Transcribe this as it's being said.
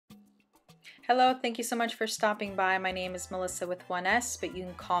Hello, thank you so much for stopping by. My name is Melissa with 1S, but you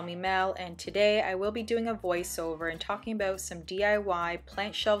can call me Mel, and today I will be doing a voiceover and talking about some DIY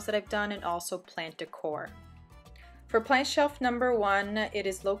plant shelves that I've done and also plant decor. For plant shelf number 1, it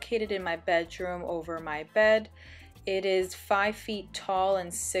is located in my bedroom over my bed. It is 5 feet tall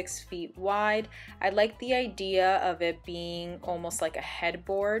and 6 feet wide. I like the idea of it being almost like a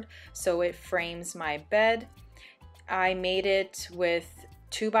headboard, so it frames my bed. I made it with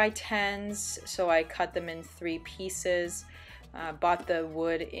 2x10s, so I cut them in 3 pieces. Bought the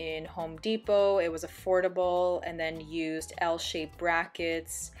wood in Home Depot. It was affordable, and then used L-shaped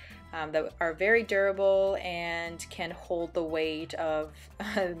brackets that are very durable and can hold the weight of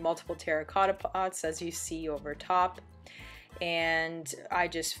multiple terracotta pots, as you see over top. And I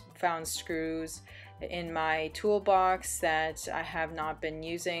just found screws in my toolbox that I have not been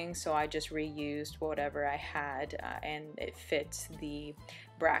using, so I just reused whatever I had and it fit the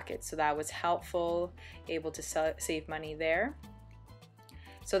bracket, so that was helpful, able to save money there.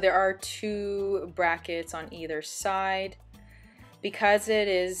 So there are 2 brackets on either side. Because it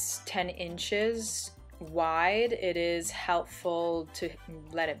is 10 inches wide, it is helpful to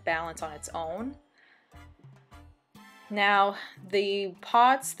let it balance on its own. Now the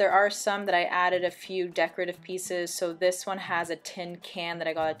pots, there are some that I added a few decorative pieces. So this one has a tin can that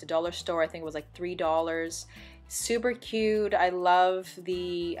I got at the dollar store. I think it was like $3. Super cute. I love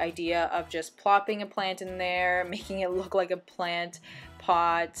the idea of just plopping a plant in there, making it look like a plant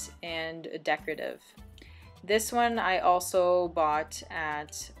pot and decorative. This one I also bought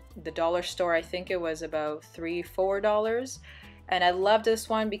at the dollar store. I think it was about $3–4. And I love this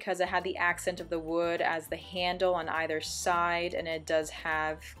one because it had the accent of the wood as the handle on either side, and it does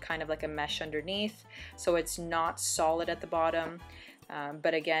have kind of like a mesh underneath, so it's not solid at the bottom.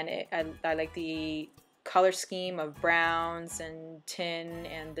 But again, I like the color scheme of browns and tin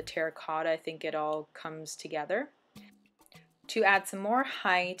and the terracotta. I think it all comes together. To add some more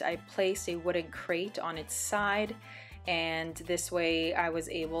height, I placed a wooden crate on its side, and this way I was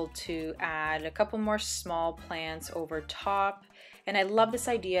able to add a couple more small plants over top. And I love this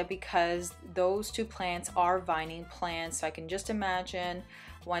idea because those 2 plants are vining plants, so I can just imagine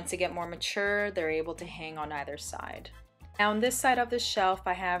once they get more mature, they're able to hang on either side. Now on this side of the shelf,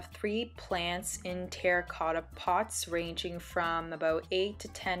 I have 3 plants in terracotta pots ranging from about 8 to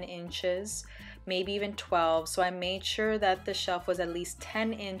 10 inches, maybe even 12. So I made sure that the shelf was at least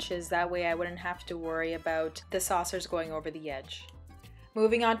 10 inches. That way I wouldn't have to worry about the saucers going over the edge.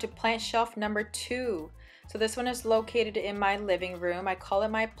 Moving on to plant shelf number 2. So this one is located in my living room. I call it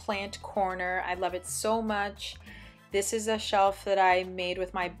my plant corner. I love it so much. This is a shelf that I made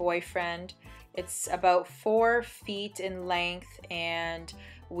with my boyfriend. It's about 4 feet in length, and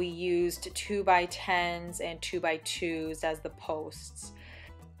we used 2x10s and 2x2s as the posts.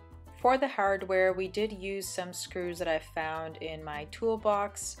 For the hardware, we did use some screws that I found in my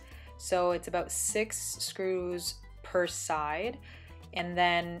toolbox. So it's about 6 screws per side. And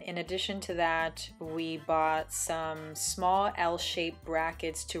then in addition to that, we bought some small L-shaped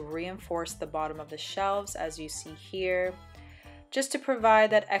brackets to reinforce the bottom of the shelves, as you see here, just to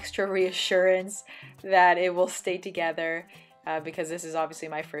provide that extra reassurance that it will stay together, because this is obviously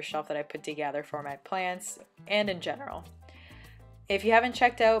my first shelf that I put together for my plants and in general. If you haven't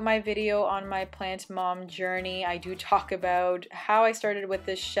checked out my video on my plant mom journey, I do talk about how I started with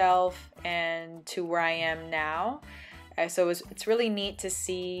this shelf and to where I am now. So it's really neat to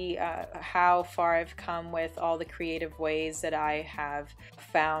see how far I've come with all the creative ways that I have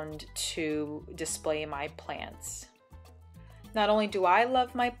found to display my plants. Not only do I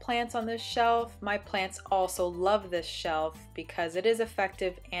love my plants on this shelf, my plants also love this shelf because it is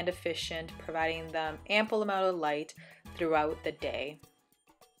effective and efficient, providing them ample amount of light throughout the day.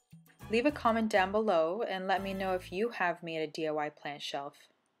 Leave a comment down below and let me know if you have made a DIY plant shelf.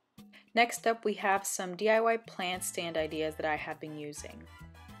 Next up, we have some DIY plant stand ideas that I have been using.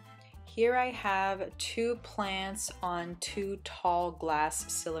 Here I have 2 plants on 2 tall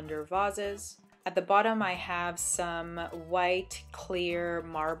glass cylinder vases. At the bottom I have some white clear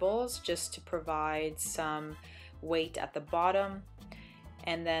marbles just to provide some weight at the bottom.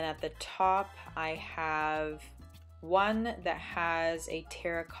 And then at the top I have one that has a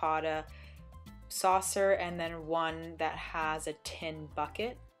terracotta saucer and then one that has a tin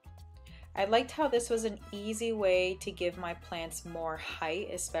bucket. I liked how this was an easy way to give my plants more height,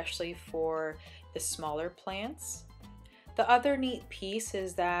 especially for the smaller plants. The other neat piece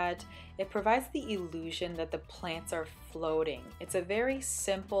is that it provides the illusion that the plants are floating. It's a very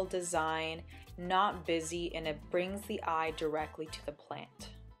simple design, not busy, and it brings the eye directly to the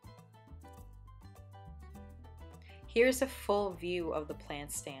plant. Here's a full view of the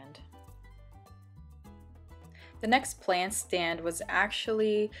plant stand. The next plant stand was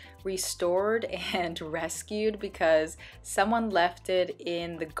actually restored and rescued because someone left it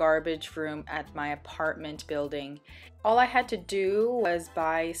in the garbage room at my apartment building. All I had to do was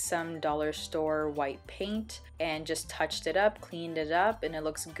buy some dollar store white paint and just touched it up, cleaned it up, and it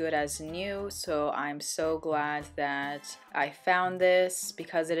looks good as new. So I'm so glad that I found this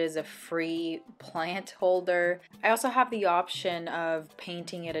because it is a free plant holder. I also have the option of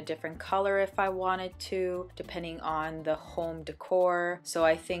painting it a different color if I wanted to, depending on the home decor. So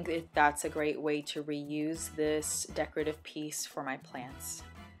I think that's a great way to reuse this decorative piece for my plants.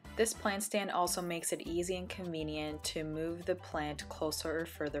 This plant stand also makes it easy and convenient to move the plant closer or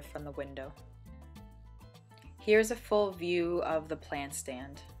further from the window. Here's a full view of the plant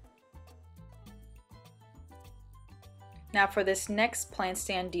stand. Now for this next plant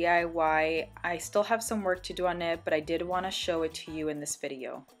stand DIY, I still have some work to do on it, but I did want to show it to you in this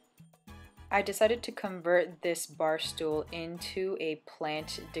video. I decided to convert this bar stool into a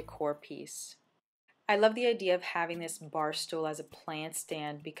plant decor piece. I love the idea of having this bar stool as a plant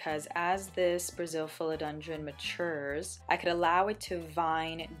stand because as this Brazil philodendron matures, I could allow it to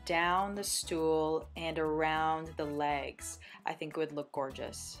vine down the stool and around the legs. I think it would look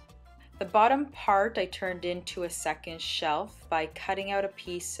gorgeous. The bottom part I turned into a second shelf by cutting out a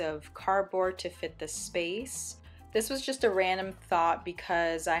piece of cardboard to fit the space. This was just a random thought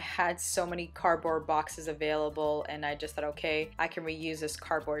because I had so many cardboard boxes available and I just thought, okay, I can reuse this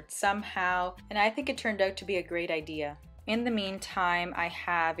cardboard somehow, and I think it turned out to be a great idea. In the meantime, I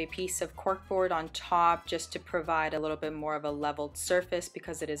have a piece of corkboard on top just to provide a little bit more of a leveled surface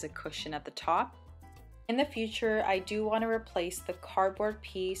because it is a cushion at the top. In the future, I do want to replace the cardboard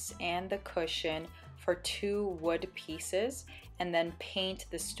piece and the cushion for 2 wood pieces and then paint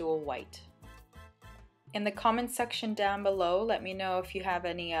the stool white. In the comment section down below, let me know if you have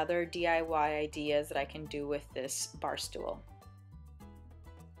any other DIY ideas that I can do with this bar stool.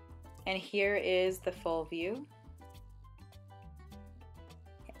 And here is the full view.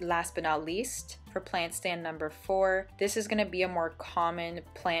 Last but not least, for plant stand number 4, this is going to be a more common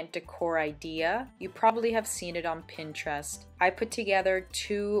plant decor idea. You probably have seen it on Pinterest. I put together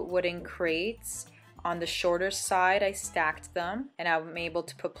 2 wooden crates. On the shorter side, I stacked them and I'm able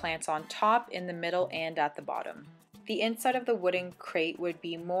to put plants on top, in the middle, and at the bottom. The inside of the wooden crate would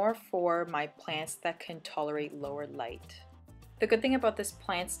be more for my plants that can tolerate lower light. The good thing about this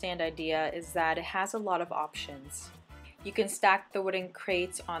plant stand idea is that it has a lot of options. You can stack the wooden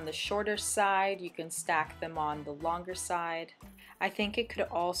crates on the shorter side, you can stack them on the longer side. I think it could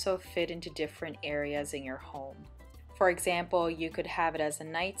also fit into different areas in your home. For example, you could have it as a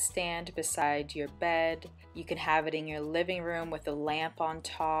nightstand beside your bed. You can have it in your living room with a lamp on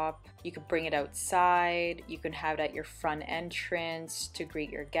top. You could bring it outside. You can have it at your front entrance to greet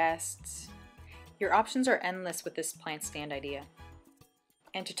your guests. Your options are endless with this plant stand idea.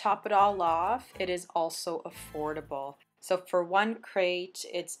 And to top it all off, it is also affordable. So for 1 crate,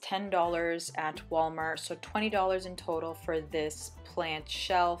 it's $10 at Walmart, so $20 in total for this plant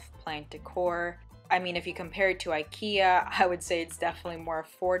shelf, plant decor. I mean, if you compare it to IKEA, I would say it's definitely more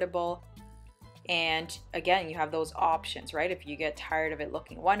affordable. And again, you have those options, right? If you get tired of it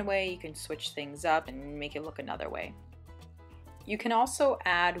looking one way, you can switch things up and make it look another way. You can also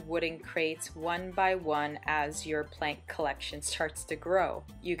add wooden crates one by one as your plant collection starts to grow.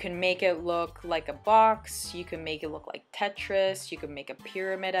 You can make it look like a box, you can make it look like Tetris, you can make a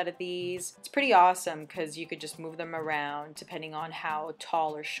pyramid out of these. It's pretty awesome because you could just move them around depending on how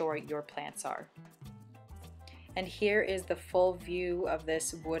tall or short your plants are. And here is the full view of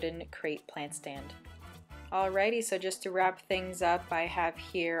this wooden crate plant stand. Alrighty, so just to wrap things up, I have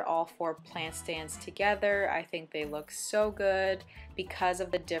here all 4 plant stands together. I think they look so good because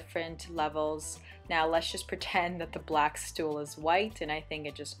of the different levels. Now let's just pretend that the black stool is white, and I think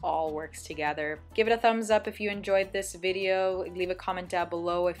it just all works together. Give it a thumbs up if you enjoyed this video. Leave a comment down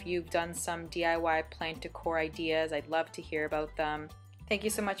below if you've done some DIY plant decor ideas. I'd love to hear about them. Thank you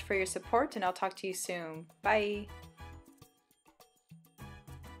so much for your support, and I'll talk to you soon. Bye!